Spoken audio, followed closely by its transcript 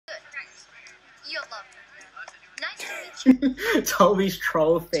You'll love her. Nice to meet you. Toby's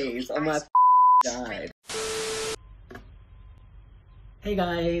troll face. Oh my god. Hey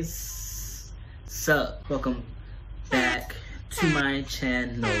guys. Sup? Welcome back to my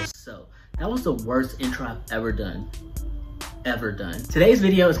channel. So, that was the worst intro I've ever done. Today's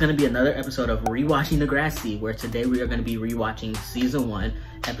video is going to be another episode of Rewatching Degrassi, where today we are going to be rewatching season 1,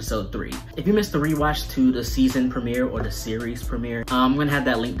 episode 3. If you missed the rewatch to the season premiere or the series premiere, I'm going to have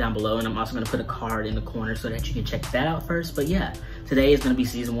that link down below, and I'm also going to put a card in the corner so that you can check that out first. But yeah, today is going to be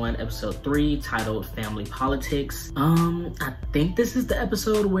season 1, episode 3, titled Family Politics. I think this is the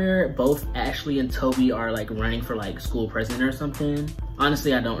episode where both Ashley and Toby are like running for like school president or something.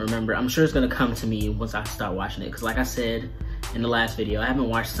 Honestly, I don't remember. I'm sure it's going to come to me once I start watching it, because like I said in the last video, I haven't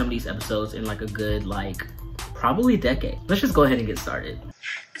watched some of these episodes in like a good, like, probably decade. Let's just go ahead and get started.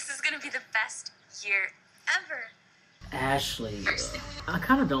 This is gonna be the best year ever. Ashley. I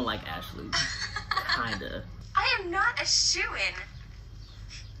kind of don't like Ashley. Kinda. I am not a shoo-in.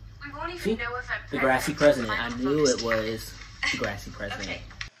 We won't even know if I'm Degrassi president. I knew it was Degrassi president. Okay.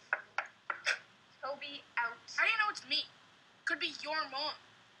 Toby out. How do you know it's me? Could be your mom.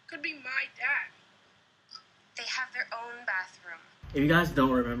 Could be my dad. They have their own bathroom. If you guys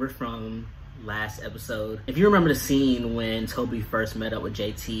don't remember from last episode, if you remember the scene when Toby first met up with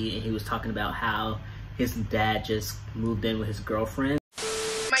JT and he was talking about how his dad just moved in with his girlfriend.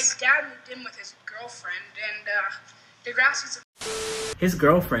 My dad moved in with his girlfriend, and Degrassi's His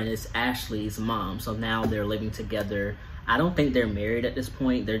girlfriend is Ashley's mom, so now they're living together. I don't think they're married at this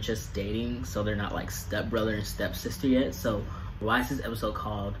point. They're just dating, so they're not like stepbrother and stepsister yet. So why is this episode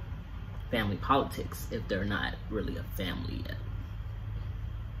called Family Politics if they're not really a family yet?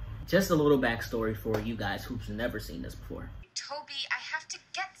 Just a little backstory for you guys who've never seen this before. Toby, I have to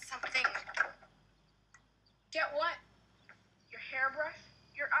get something. Get what? Your hairbrush?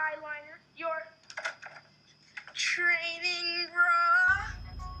 Your eyeliner? Your training bra?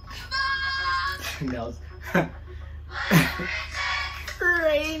 No.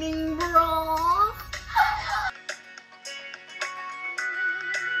 Training bra.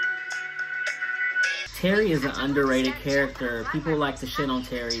 Terry is an underrated character. People like to shit on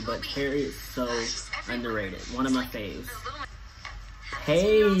Terry, but Terry is so underrated. One of my faves.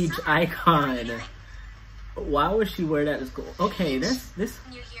 Paige icon. Why would she wear that to school? Okay, this. New year,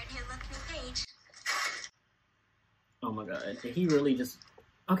 new look, new Paige. Oh my god, did he really just?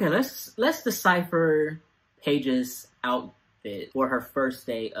 Okay, let's decipher Paige's outfit for her first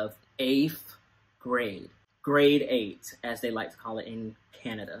day of 8th grade, grade 8, as they like to call it in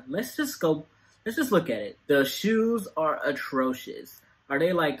Canada. Let's just look at it. The shoes are atrocious. Are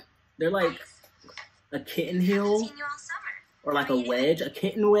they like, they're like a kitten heel? Or like a wedge, a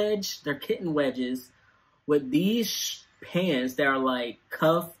kitten wedge? They're kitten wedges with these pants that are like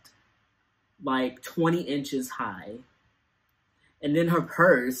cuffed like 20 inches high. And then her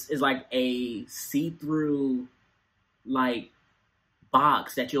purse is like a see-through like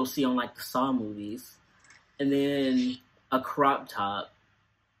box that you'll see on like the Saw movies. And then a crop top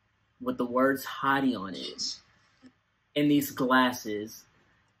with the words Hottie on it. And these glasses.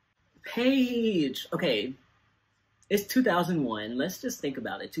 Paige! Okay, it's 2001. Let's just think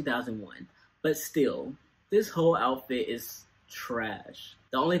about it, 2001. But still, this whole outfit is trash.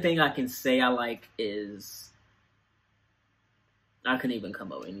 The only thing I can say I like is, I couldn't even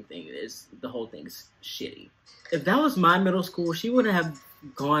come up with anything. The whole thing is shitty. If that was my middle school, she wouldn't have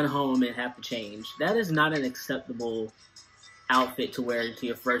gone home and have to change. That is not an acceptable outfit to wear to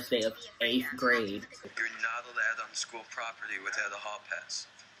your first day of 8th grade. You're not allowed on school property without a hall pass.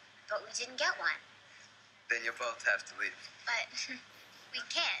 But we didn't get one. Then you both have to leave. But we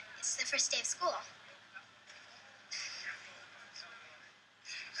can't. It's the first day of school.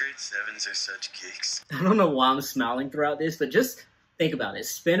 Grade 7s are such geeks. I don't know why I'm smiling throughout this, but just think about it.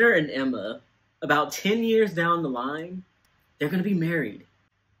 Spinner and Emma, about 10 years down the line, they're going to be married.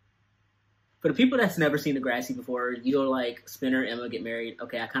 For the people that's never seen Degrassi before, you're like, Spinner and Emma get married.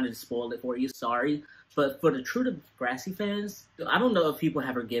 Okay, I kind of just spoiled it for you. Sorry. But for the true Degrassi fans, I don't know if people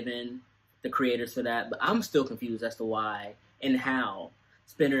have forgiven the creators for that, but I'm still confused as to why and how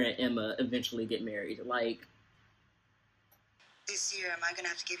Spinner and Emma eventually get married. Like, this year, am I going to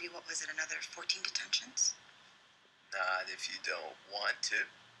have to give you, what was it, another 14 detentions? Not if you don't want to.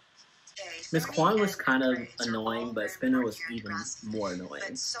 Miss Kwan was kind of annoying, but Spinner was even more annoying.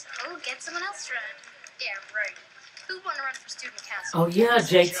 Oh, get someone else to run. Yeah, right. Who want to run for student council? Oh yeah,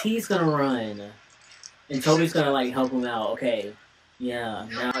 JT's gonna run. And Toby's gonna like help him out. Okay. Yeah,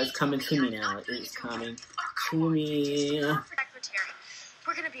 now it's coming to me now. It's coming to me. Secretary,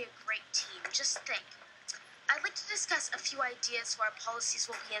 we're gonna be a great team. Just think. I'd like to discuss a few ideas for our policies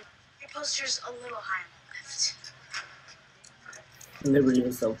will be in. Your poster's a little high on the left. Liberty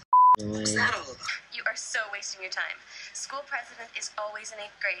was so annoying. What's that all about? You are so wasting your time. School president is always in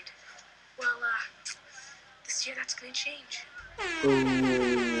 8th grade. Well, this year that's gonna change. Ooh.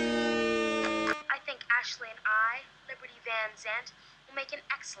 I think Ashley and I, Liberty Van Zant, will make an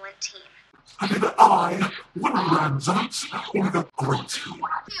excellent team. And I, Liberty Van Zant, will make a great team.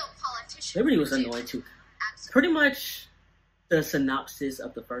 Real politician. Liberty was annoying too. Pretty much the synopsis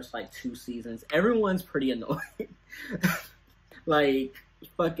of the first like 2 seasons, everyone's pretty annoying. Like,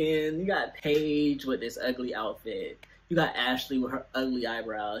 fucking, you got Paige with this ugly outfit. You got Ashley with her ugly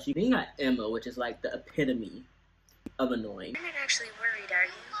eyebrows. Then you got Emma, which is like the epitome of annoying. You're not actually worried, are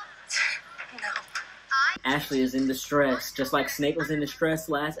you? No. Ashley is in distress. Just like Snake was in distress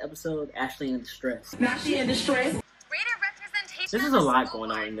last episode, Ashley in distress. Now she in distress. Reader representation. This is a lot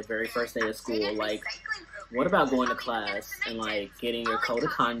going on in the very first day of school. Like, what about going to class and like getting your code of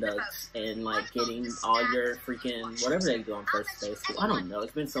conduct and like getting all your freaking whatever they do on first day of school? I don't know.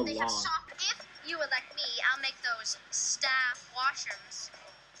 It's been so long. If you elect me, I'll make those staff washrooms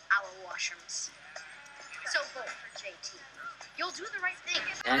our washrooms. So vote for JT. You'll do the right thing.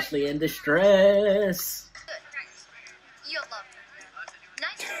 Ashley in distress. Good. You'll love me.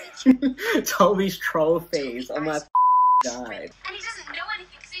 Nice to meet you. Toby's troll face. Oh my god. And he doesn't know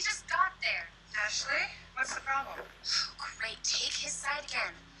anything because he just got there. Ashley, what's the problem? Oh, great. Take his side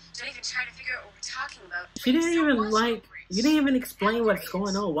again. Don't even try to figure out what we're talking about. She didn't even like. You didn't even explain what's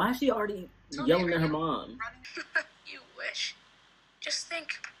going on. Why is she already yelling at her mom? You wish. Just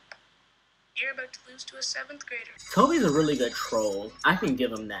think. You're about to lose to a 7th grader. Toby's a really good troll. I can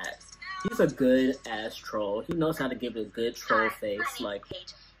give him that. He's a good ass troll. He knows how to give a good troll face. Like,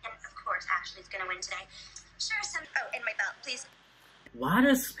 Paige. And of course, Ashley's gonna win today. Sure, some. Oh, and my belt, please. why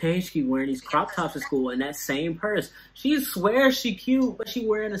does Paige keep wearing these crop tops to school in that same purse? She swears she cute, but she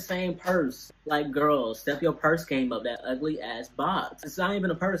wearing the same purse. Like, girl, step your purse game up, that ugly ass box. It's not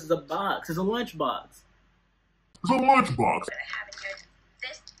even a purse, it's a box. It's a lunch box. It's a lunchbox. What I have in here,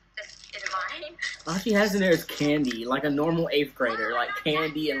 this is mine. All she has in there is candy, like a normal 8th grader, like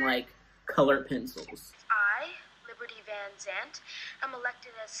candy and like colored pencils. I, Liberty Van Zant, am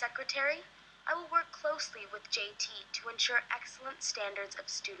elected as secretary. I will work closely with JT to ensure excellent standards of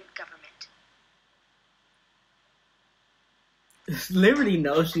student government. Liberty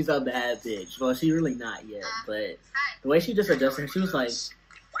knows she's a bad bitch. Well, she's really not yet, but the way she just adjusted, she was like,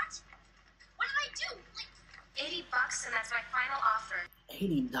 What? What did I do? Like $80, and that's my final offer.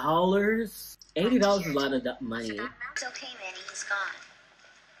 $80? $80 is a lot of money. It's okay, Manny. He's gone.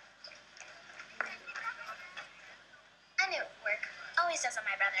 I knew it would work. Always does on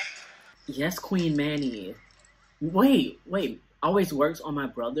my brother. Yes, Queen Manny. Wait. Always works on my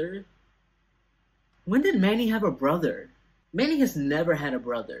brother? When did Manny have a brother? Manny has never had a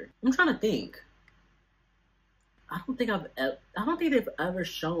brother. I'm trying to think. I don't think they've ever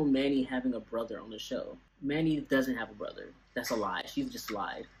shown Manny having a brother on the show. Manny doesn't have a brother. That's a lie. She's just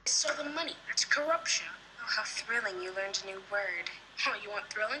lied. So the money, that's corruption. Oh, how thrilling. You learned a new word. Oh, you want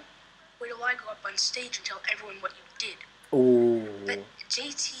thrilling? Wait till I go up on stage and tell everyone what you did. Oh. But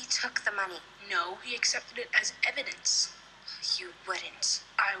JT took the money. No, he accepted it as evidence. You wouldn't.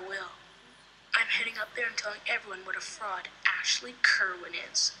 I will. I'm heading up there and telling everyone what a fraud Ashley Kerwin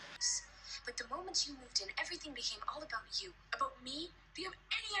is. But the moment you moved in, everything became all about you. About me? Do you have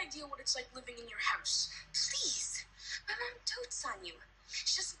any idea what it's like living in your house? Please. My mom dotes on you.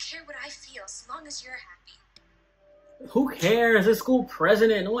 She doesn't care what I feel as long as you're happy. Who cares? The school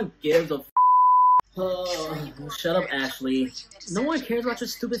president. No one gives a f. Oh, shut up, Ashley. No one cares about your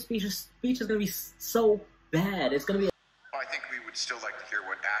stupid speech. Your speech is gonna be so bad. It's gonna be. I think we would still like to hear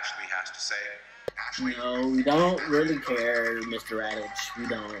what Ashley has to say. Ashley? No, we don't really care, Mr. Radich. We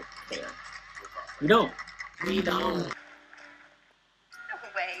don't care. We don't. We don't. No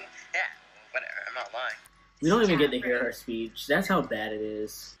way. Yeah, whatever. I'm not lying. We don't even get to hear her speech. That's how bad it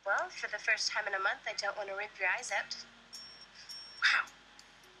is. Well, for the first time in a month, I don't want to rip your eyes out. Wow.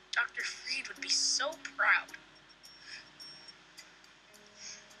 Dr. Freed would be so proud.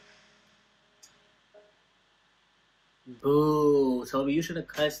 Boo. Toby, you should have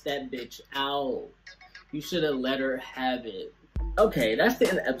cussed that bitch out. You should have let her have it. Okay, that's the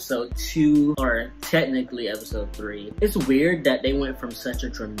end of episode 2, or technically episode 3. It's weird that they went from such a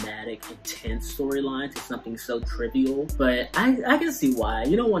dramatic, intense storyline to something so trivial, but I can see why.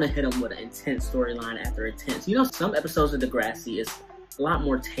 You don't want to hit them with an intense storyline after intense. You know, some episodes of Degrassi is a lot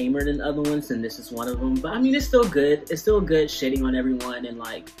more tamer than other ones, and this is one of them. But I mean, it's still good. It's still good shitting on everyone and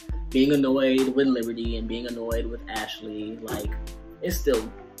like being annoyed with Liberty and being annoyed with Ashley. Like, it's still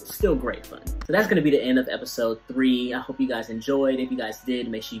still great fun. So that's gonna be the end of episode 3. I hope you guys enjoyed. If you guys did,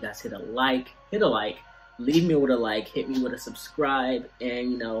 make sure you guys hit a like, leave me with a like, hit me with a subscribe,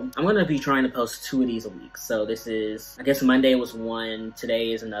 and you know, I'm gonna be trying to post 2 of these a week. So this is, I guess Monday was one,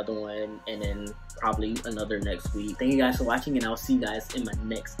 today is another one, and then probably another next week. Thank you guys for watching, and I'll see you guys in my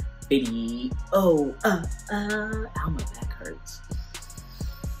next video. Ow, my back hurts.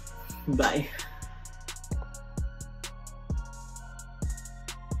 Bye.